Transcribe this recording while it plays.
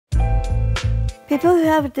People who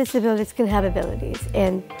have disabilities can have abilities,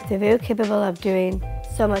 and they're very capable of doing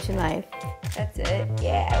so much in life. That's it.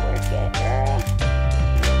 Yeah, work it, girl.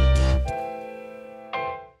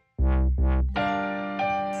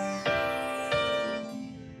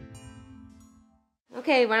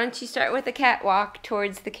 Okay, why don't you start with a catwalk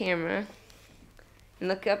towards the camera and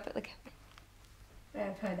look up at the camera.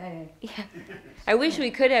 Yeah. I wish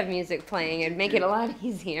we could have music playing. It'd make it a lot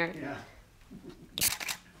easier. Yeah.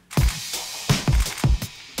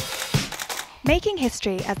 Making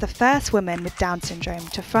history as the first woman with Down syndrome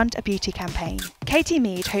to front a beauty campaign, Katie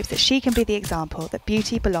Meade hopes that she can be the example that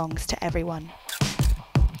beauty belongs to everyone.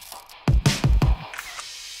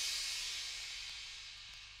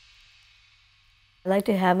 I like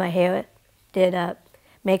to have my hair did up,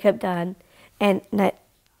 makeup done, and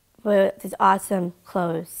wear these awesome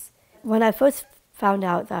clothes. When I first found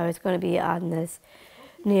out that I was going to be on this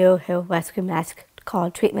new hair rescue mask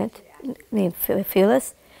called Treatment, named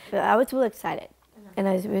Fearless, I was really excited. And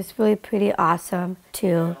it was really pretty awesome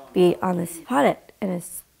to be on this product, and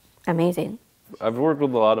it's amazing. I've worked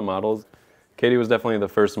with a lot of models. Katie was definitely the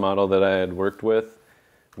first model that I had worked with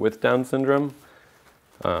Down syndrome.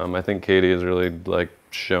 I think Katie has really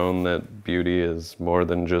shown that beauty is more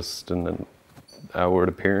than just an outward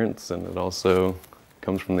appearance, and it also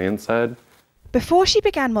comes from the inside. Before she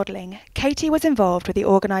began modelling, Katie was involved with the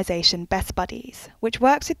organisation Best Buddies, which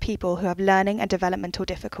works with people who have learning and developmental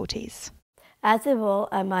difficulties. As a role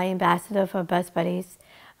of my ambassador for Best Buddies,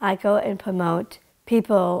 I go and promote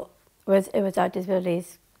people without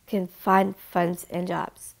disabilities can find funds and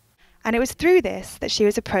jobs. And it was through this that she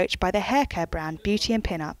was approached by the hair care brand Beauty and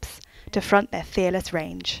Pin-Ups to front their Fearless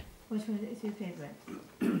range. Which one is your favourite?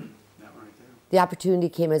 The opportunity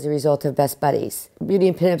came as a result of Best Buddies. Beauty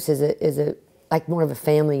and Pin-Ups is like more of a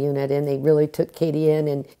family unit, and they really took Katie in,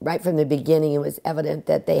 and right from the beginning it was evident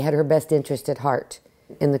that they had her best interest at heart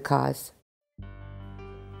in the cause.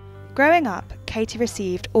 Growing up, Katie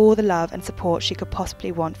received all the love and support she could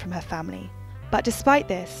possibly want from her family. But despite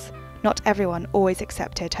this, not everyone always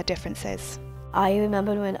accepted her differences. I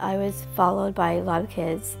remember when I was followed by a lot of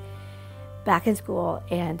kids back in school,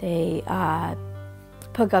 and they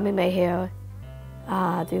put gum in my hair,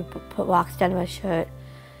 they put rocks down my shirt,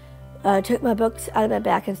 took my books out of my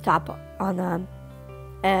back and stomped on them.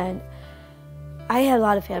 And I had a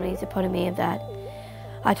lot of family supporting me in that.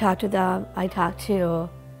 I talked to them, I talked to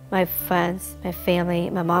my friends, my family,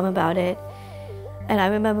 my mom about it. And I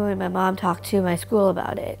remember when my mom talked to my school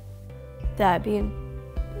about it, that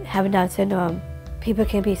having Down syndrome, people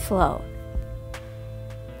can be slow.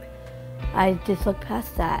 I just looked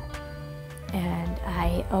past that, and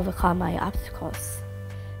I overcome my obstacles.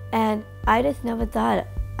 And I just never thought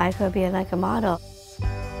I could be like a model.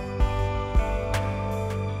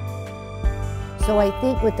 So I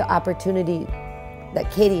think with the opportunity that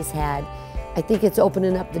Katie's had, I think it's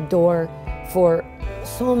opening up the door for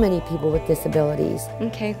so many people with disabilities.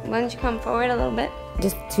 Okay, why don't you come forward a little bit?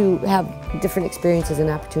 Just to have different experiences and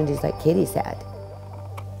opportunities like Katie's had.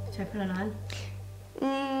 Should I put it on?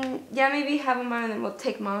 Yeah, maybe have them on and then we'll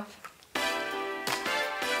take them off.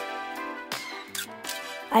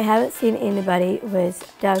 I haven't seen anybody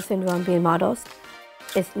with Down syndrome being models.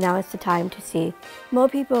 Now it's the time to see more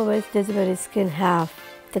people with disabilities can have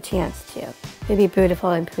the chance to be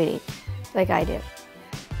beautiful and pretty, like I do.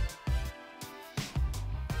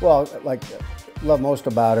 Well, love most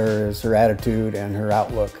about her is her attitude and her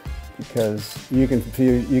outlook, because you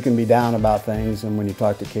can be down about things, and when you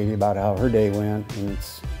talk to Katie about how her day went, and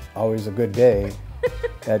it's always a good day,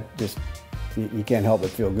 you can't help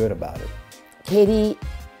but feel good about it. Katie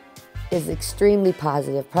is extremely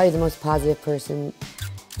positive, probably the most positive person,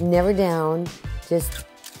 never down, just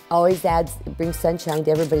always brings sunshine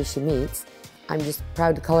to everybody she meets. I'm just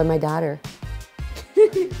proud to call her my daughter.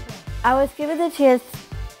 I was given the chance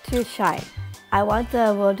to shine. I want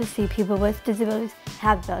the world to see people with disabilities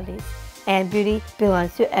have abilities, and beauty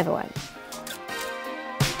belongs to everyone.